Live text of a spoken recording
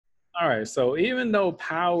All right, so even though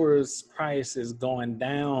Powr's price is going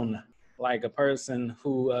down, like a person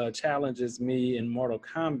who challenges me in Mortal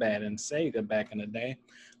Kombat and Sega back in the day,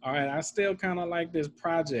 all right, I still kind of like this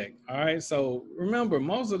project. All right, so remember,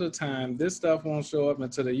 most of the time, this stuff won't show up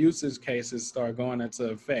until the usage cases start going into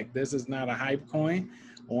effect. This is not a hype coin.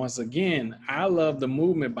 Once again, I love the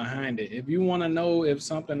movement behind it. If you want to know if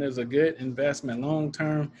something is a good investment long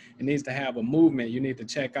term, it needs to have a movement. You need to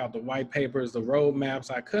check out the white papers, the roadmaps.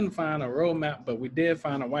 I couldn't find a roadmap, but we did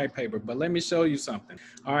find a white paper. But let me show you something.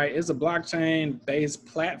 All right, it's a blockchain-based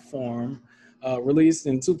platform released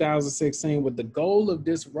in 2016 with the goal of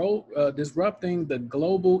disrupting the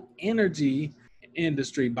global energy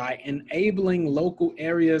industry by enabling local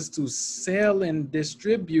areas to sell and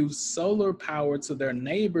distribute solar power to their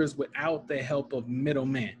neighbors without the help of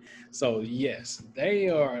middlemen. So yes, they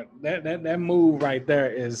are that move right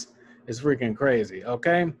there is freaking crazy.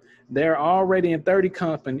 Okay, they're already in 30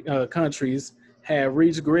 countries, have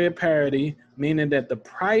reached grid parity, meaning that the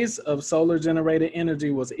price of solar generated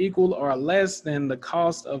energy was equal or less than the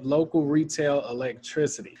cost of local retail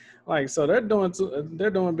electricity. Like, so they're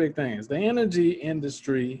doing big things. The energy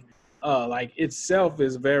industry, like itself,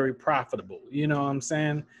 is very profitable. You know what I'm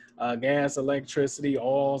saying? Gas, electricity,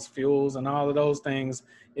 oils, fuels, and all of those things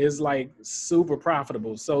is like super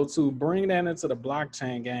profitable. So to bring that into the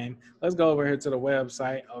blockchain game, let's go over here to the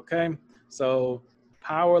website. Okay, so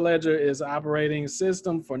Power Ledger is operating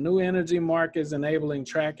system for new energy markets, enabling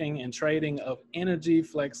tracking and trading of energy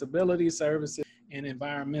flexibility services and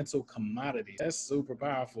environmental commodities. That's super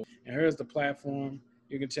powerful. And here's the platform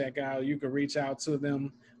you can check out. You can reach out to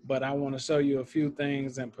them, but I want to show you a few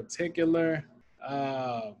things in particular.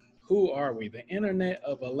 Who are we? The Internet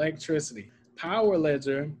of Electricity. Power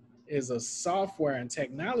Ledger is a software and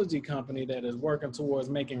technology company that is working towards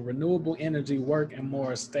making renewable energy work in a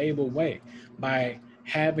more stable way by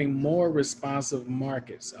having more responsive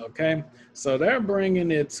markets. Okay, so they're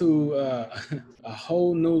bringing it to a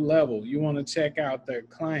whole new level. You want to check out their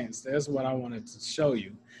clients. That's what I wanted to show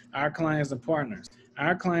you. Our clients and partners.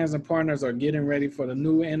 Our clients and partners are getting ready for the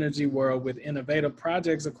new energy world with innovative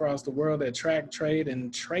projects across the world that track, trade,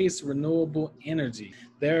 and trace renewable energy.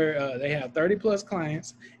 They have 30 plus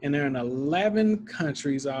clients, and they're in 11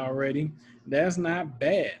 countries already. That's not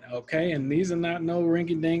bad, okay? And these are not no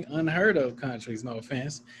rinky-dink unheard of countries, no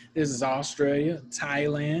offense. This is Australia,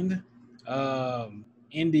 Thailand,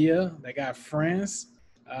 India, they got France,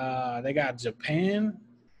 they got Japan,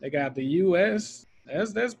 they got the US.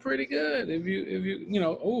 That's pretty good. If you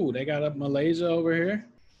know, oh, they got up Malaysia over here.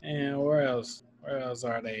 And where else? Where else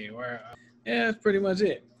are they? Yeah, that's pretty much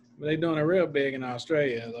it. But they're doing it real big in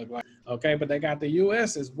Australia, it look like. Okay, but they got the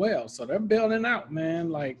US as well. So they're building out, man.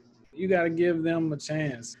 Like, you got to give them a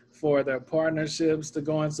chance for their partnerships to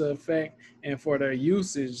go into effect and for their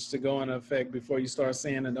usage to go into effect before you start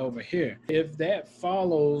seeing it over here. If that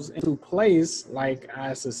follows into place, like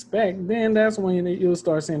I suspect, then that's when you'll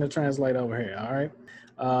start seeing it translate over here. All right.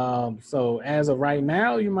 So as of right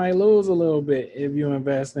now, you might lose a little bit if you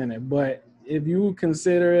invest in it, but if you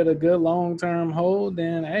consider it a good long-term hold,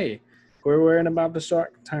 then hey, we're worrying about the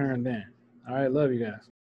short term then. All right. Love you guys.